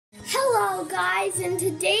Hello guys, and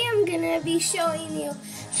today I'm gonna be showing you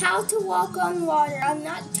how to walk on water. I'm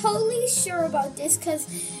not totally sure about this because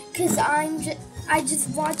I just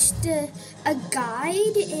watched a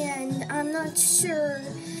guide and I'm not sure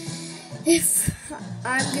if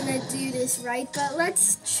I'm gonna do this right, but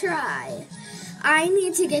let's try. I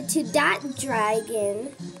need to get to that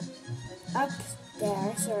dragon up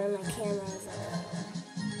there. Sorry, my camera's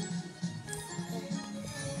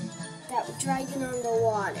that dragon on the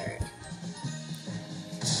water.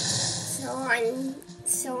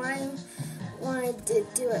 So I wanted to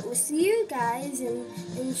do it with you guys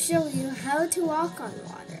and show you how to walk on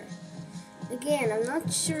water. Again, I'm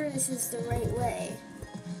not sure this is the right way,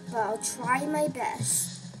 but I'll try my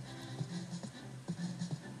best.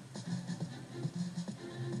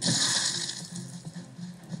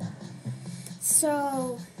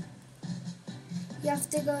 So you have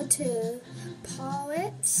to go to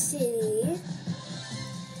Pollet City.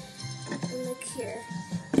 And look here.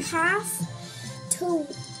 Path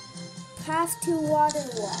to water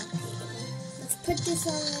walking. Let's put this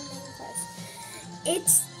on the main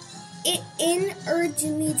quest. In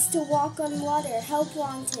urgent needs to walk on water. Help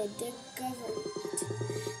wanted. The government.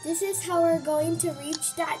 This is how we're going to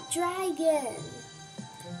reach that dragon.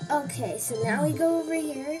 Okay, so now we go over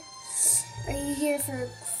here. Are you here for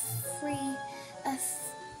free?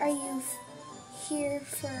 Are you here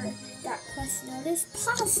for that quest notice?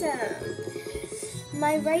 Possum!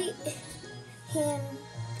 My right hand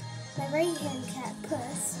cat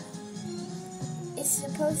Puss is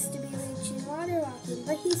supposed to be reaching water walking,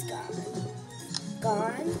 but he's gone.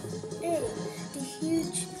 Gone? Hey, the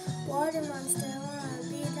huge water monster I want to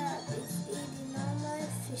beat up is eating all my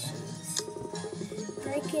fishies,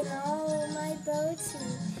 breaking all my boats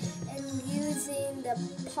and using the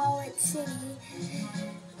Pollet City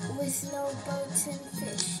with no boats and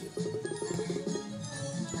fish.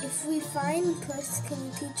 If we find Puss, can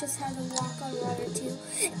you teach us how to walk on water too?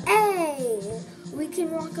 Hey! We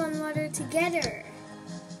can walk on water together.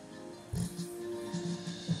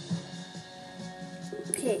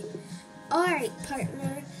 Okay. Alright,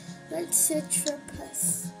 partner. Let's search for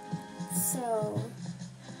Puss. So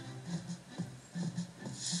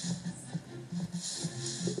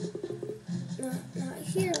not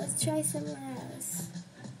here. Let's try somewhere else.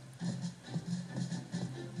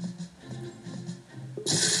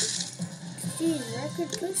 Geez, where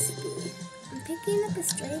could Puss be? I'm picking up a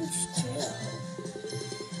strange trail.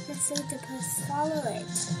 Let's say to Puss, follow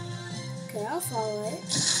it. Okay, I'll follow it.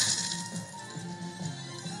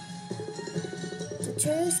 The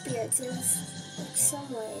trail of spirits is like some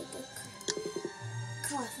way. The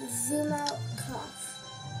cough, zoom out, cough.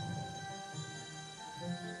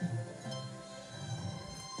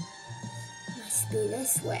 Must be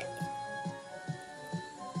this way.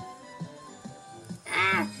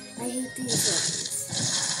 Ah! I hate these ones.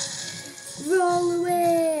 Roll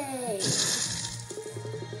away!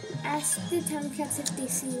 Ask the town cats if they've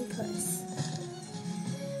seen Puss.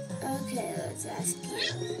 Okay, let's ask you.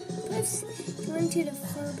 Puss, he went to the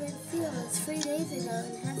Forbidden Fields 3 days ago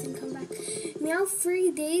and hasn't come back. Now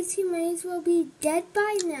 3 days? He might as well be dead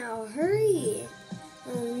by now. Hurry!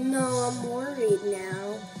 Oh no, I'm worried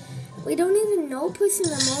now. We don't even know Puss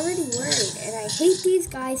and I'm already worried. And I hate these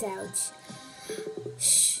guys. Ouch.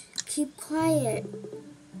 Shh. Keep quiet.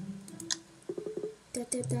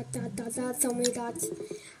 So many dots.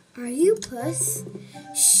 Are you Puss?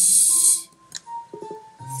 Shh.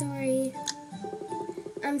 Sorry.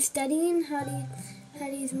 I'm studying how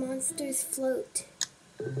these monsters float.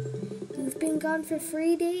 You've been gone for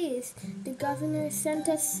 3 days. The governor sent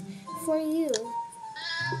us for you.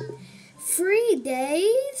 3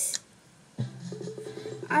 days?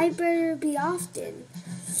 I better be off then.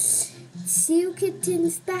 See you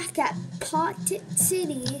kittens back at Pollet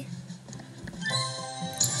City.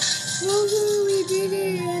 Woohoo, we did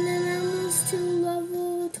it, and I'm almost to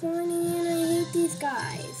level 20, and I hate these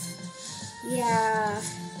guys. Yeah.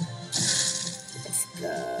 Let's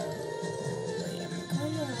go. Wait, am I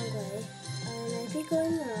going the wrong way? I might be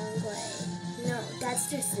going the wrong way. No, that's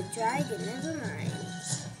just the dragon, never mind.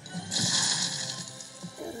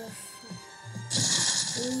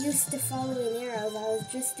 I'm used to following arrows. I was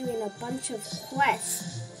just doing a bunch of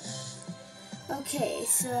quests. Okay,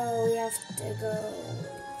 so we have to go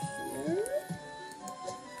here.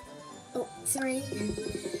 Oh, sorry.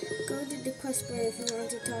 Go to the quest bar if you want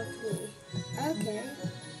to talk to me. Okay.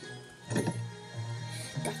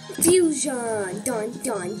 The fusion! Dun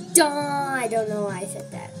dun dun! I don't know why I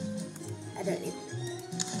said that. I don't even know.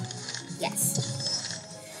 Yes.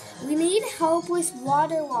 We need help with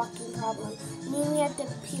water walking problem, mainly at the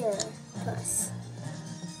pier, Puss.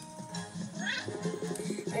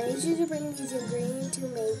 I need you to bring these ingredients to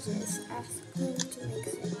mages. Ask them to make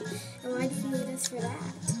soup. And why do you need us for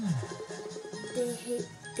that? They hate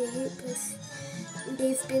us.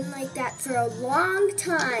 They've been like that for a long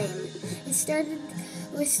time. It started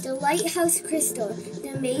with the lighthouse crystal.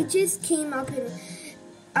 The mages came up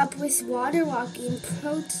with water walking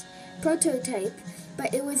prototype,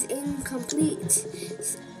 but it was incomplete.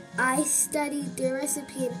 I studied the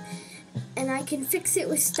recipe and I can fix it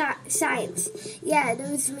with science. Yeah,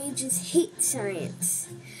 those mages hate science.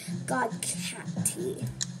 God, Catty.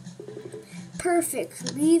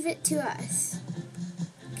 Perfect. Leave it to us.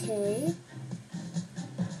 Okay.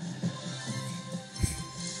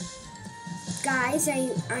 Guys,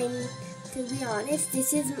 I'm to be honest,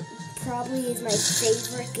 this is probably my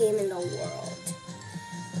favorite game in the world.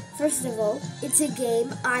 First of all, it's a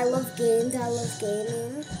game. I love games. I love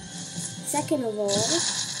gaming. Second of all,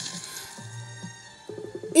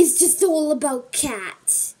 it's just all about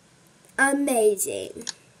cats. Amazing.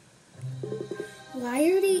 Why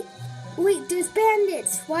are they... Wait, there's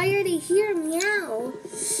bandits. Why are they here? Meow.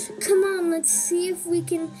 Come on, let's see if we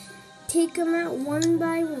can take them out one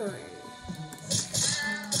by one.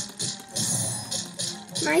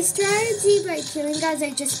 My strategy by killing guys,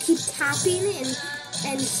 I just keep tapping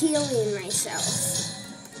and healing myself.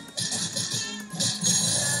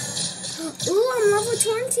 Ooh, I'm level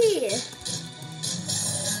 20.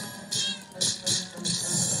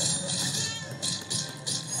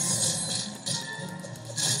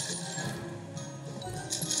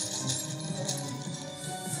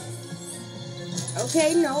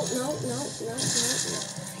 Okay, no.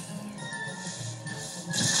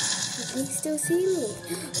 They still see me.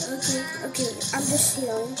 Okay, I'm just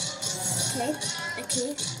healing.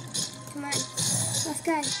 Okay. Come on. Last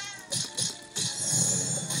guy.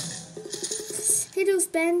 Hey, those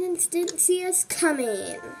bandits didn't see us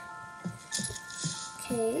coming.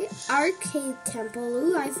 Okay, Arcade Temple.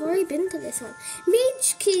 Ooh, I've already been to this one.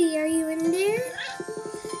 Mage Key, are you in there?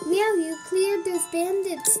 Meow, you cleared those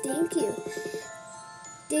bandits. Thank you.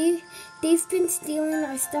 They've been stealing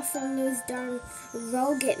our stuff from those darn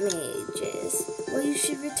Roget mages. Well, you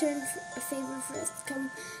should return a favor for us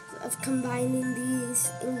of combining these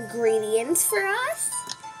ingredients for us.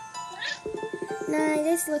 Nah,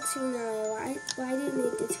 this looks familiar. Why do you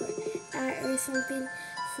need this for? Or something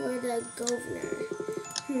for the governor.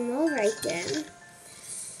 Alright then.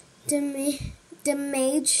 The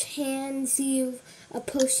mage hands you a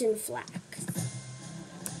potion flask.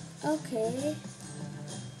 Okay.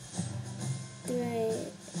 Right.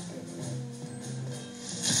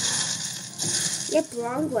 Yep,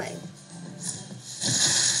 wrong way.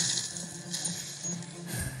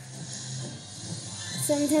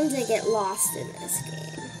 Sometimes I get lost in this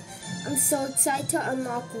game. I'm so excited to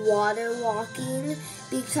unlock water walking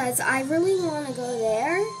because I really want to go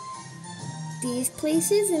there, these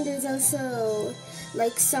places, and there's also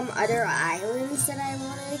like some other islands that I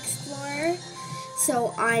want to explore.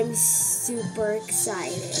 So I'm super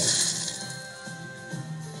excited.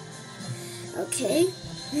 Okay.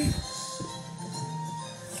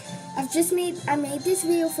 I made this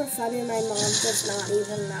video for fun and my mom does not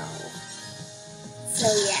even know. So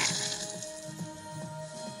yeah.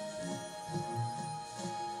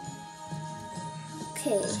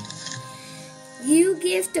 Okay. You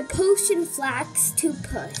give the potion flask to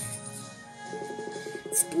Puss.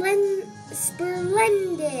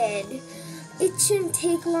 Splendid. It shouldn't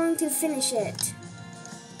take long to finish it.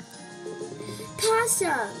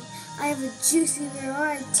 Possum. I have a juicy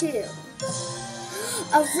reward too.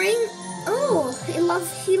 A ring. Oh,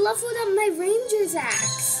 he leveled up my ranger's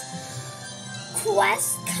axe.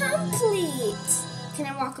 Quest complete. Can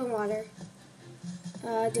I walk on water?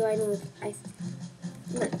 Do I need?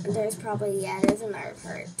 No, there's probably there's another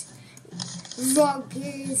part.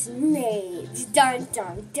 Roger's mage. Dun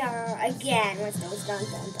dun dun. Again with those dun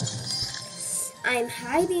dun dun. I'm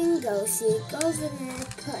hiding. Go see Governor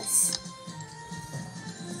Puss.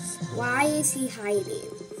 Why is he hiding?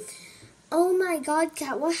 Oh my God,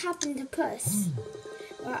 Cat! What happened to Puss?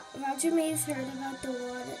 Roger may have heard about the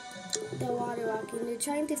water walking. They're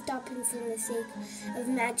trying to stop him from the sake of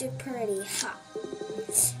magic purity. Ha!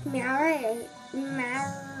 Married. I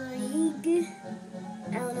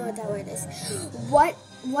don't know what that word is. What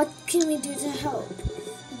can we do to help?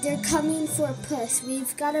 They're coming for Puss.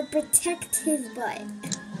 We've got to protect his butt.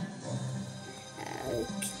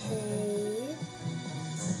 Okay.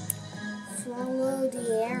 Follow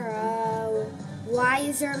the arrow. Why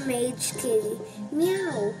is there a mage kitty?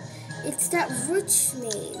 Meow. It's that rich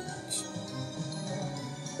mage.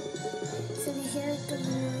 So we hear the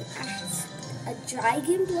ask a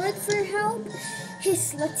dragon blood for help?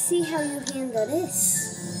 Hiss, let's see how you handle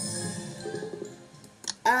this.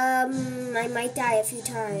 I might die a few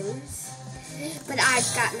times, but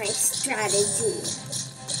I've got my strategy.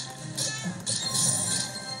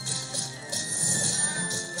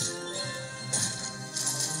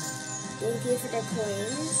 Thank you for the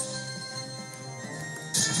coins.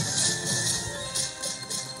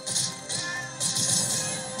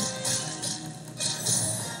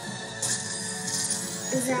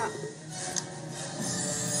 Is that?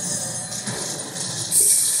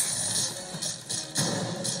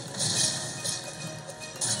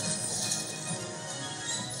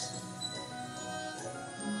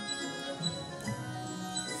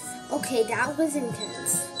 Okay, that was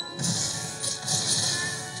intense.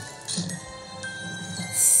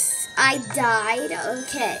 I died.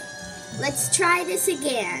 Okay, let's try this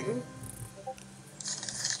again.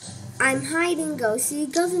 I'm hiding, go see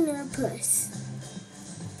Governor Puss.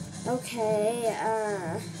 Okay,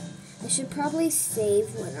 I should probably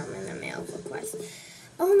save when I'm in a mail request.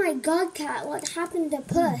 Oh my god, Cat, what happened to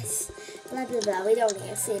Puss? Blah, blah, blah. We don't need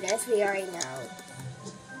to see this. We already know.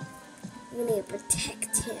 We need to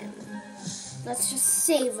protect him. Let's just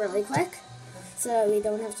save really quick so that we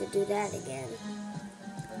don't have to do that again.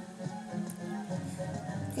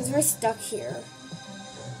 Because we're stuck here.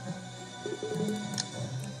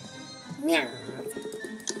 Meow.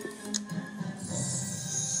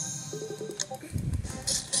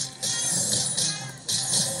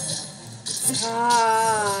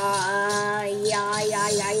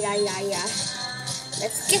 Yeah.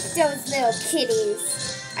 Let's get those little kitties.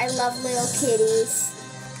 I love little kitties.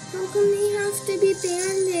 How come they have to be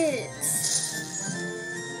bandits?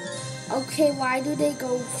 Okay, why do they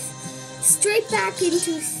go straight back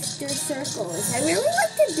into their circles? I really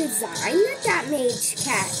like the design that Mage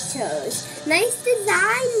Cat chose. Nice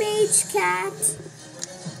design, Mage Cat.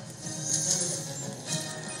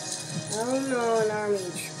 Oh no, an army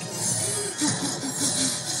Mage Cat.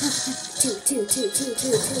 Two.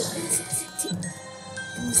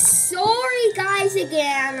 Sorry guys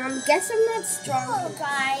again. Guess I'm not strong. Oh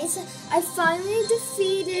guys, I finally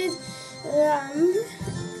defeated them.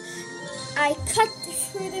 I cut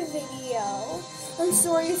through the video. I'm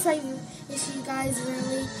sorry if you guys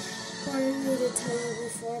really wanted me to tell you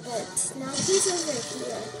before, but now he's over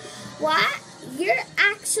here. What? You're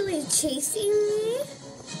actually chasing me?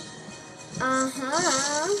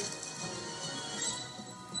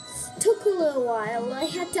 Took a little while. I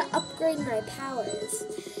had to upgrade my powers.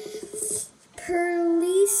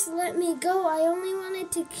 Police let me go. I only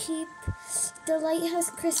wanted to keep the lighthouse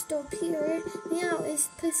crystal pure. Now is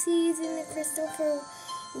Pussy using the crystal for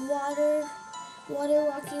water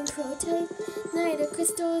walking prototype? No, the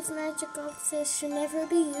crystal is magical, so should never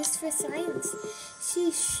be used for science.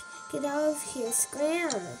 Sheesh, get out of here,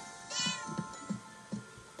 scram.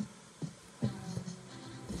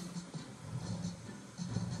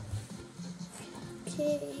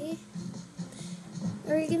 Okay.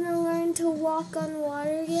 Are we gonna learn to walk on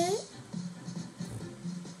water yet?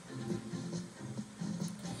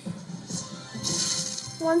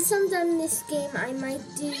 Once I'm done this game, I might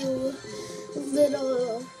do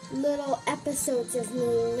little episodes of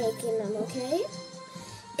me making them, okay?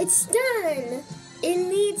 It's done! It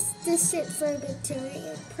needs to sit for a bit to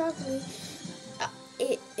read. Probably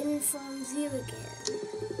it informs you again.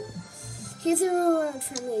 Here's a reward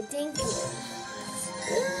from you. Thank you.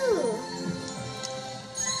 Ooh.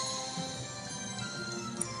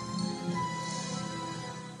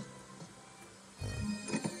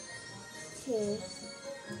 Okay.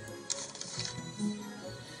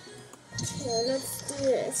 Okay, let's do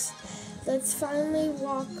this. Let's finally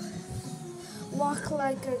walk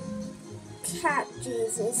like a cat,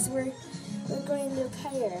 Jesus. We're going to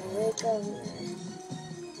pay her. We're governor.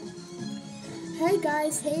 Hey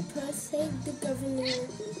guys, hey Puss, hey the governor.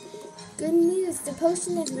 Good news, the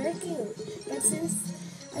potion is working. But since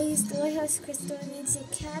I used the lighthouse crystal, it needs a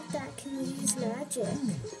cat that can use magic.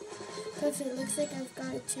 Perfect, looks like I've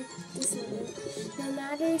got to check this one. No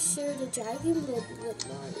matter, sure, the dragon would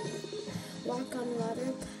want me. Walk on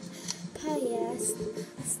water, pass.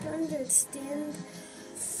 Standard, stand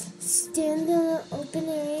in the open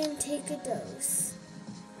area and take a dose.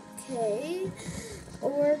 Okay,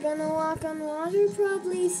 we're gonna walk on water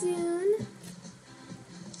probably soon.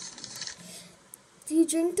 Do you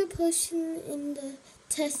drink the potion in the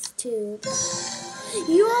test tube?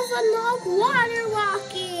 You have unlocked water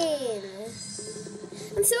walking!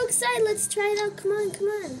 I'm so excited, let's try it out, come on.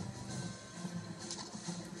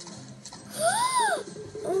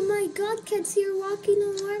 Oh my god, Cat's here walking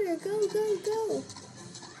on water, go.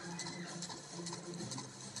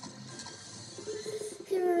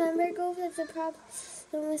 Hey, remember, go with the problem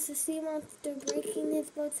with the sea monster breaking his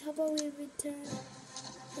boats, how about we return?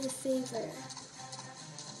 his favor.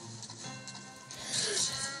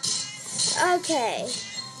 Okay.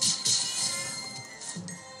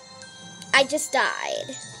 I just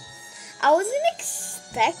died. I wasn't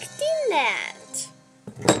expecting that.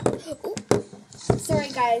 Ooh. Sorry,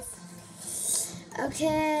 guys.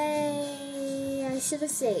 Okay, I should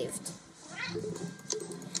have saved.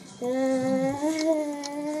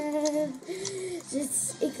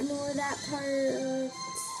 Just ignore that part.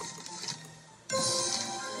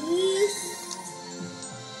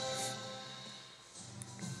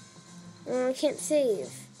 I can't save.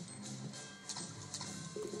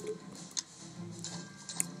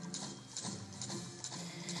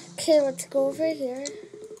 Okay, let's go over here.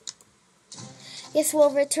 Yes,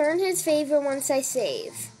 we'll return his favor once I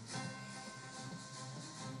save.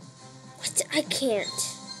 What? I can't.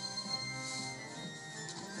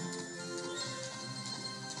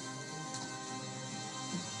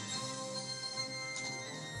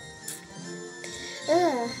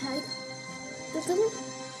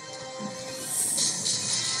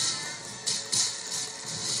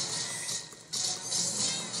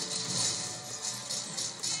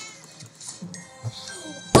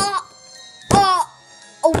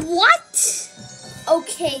 What?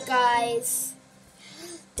 Okay, guys.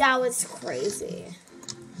 That was crazy.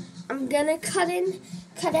 I'm gonna cut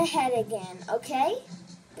ahead again, okay?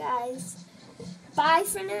 Guys. Bye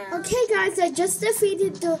for now. Okay, guys, I just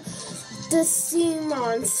defeated the sea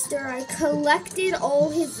monster. I collected all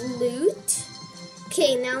his loot.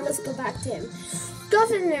 Okay, now let's go back to him.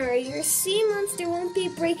 Governor, your sea monster won't be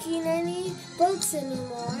breaking any boats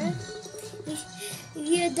anymore.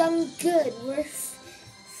 You done good. We're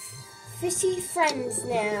fishy friends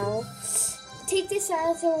now. Take this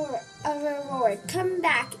as a reward. Come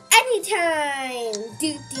back anytime.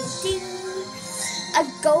 Do do do. A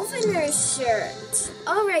governor's shirt.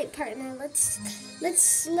 All right, partner. Let's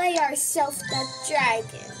slay ourselves that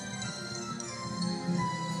dragon.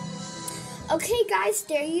 Okay, guys,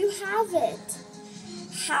 there you have it.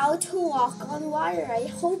 How to walk on water. I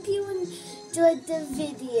hope you enjoyed the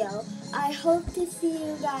video. I hope to see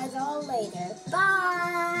you guys all later.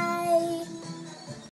 Bye.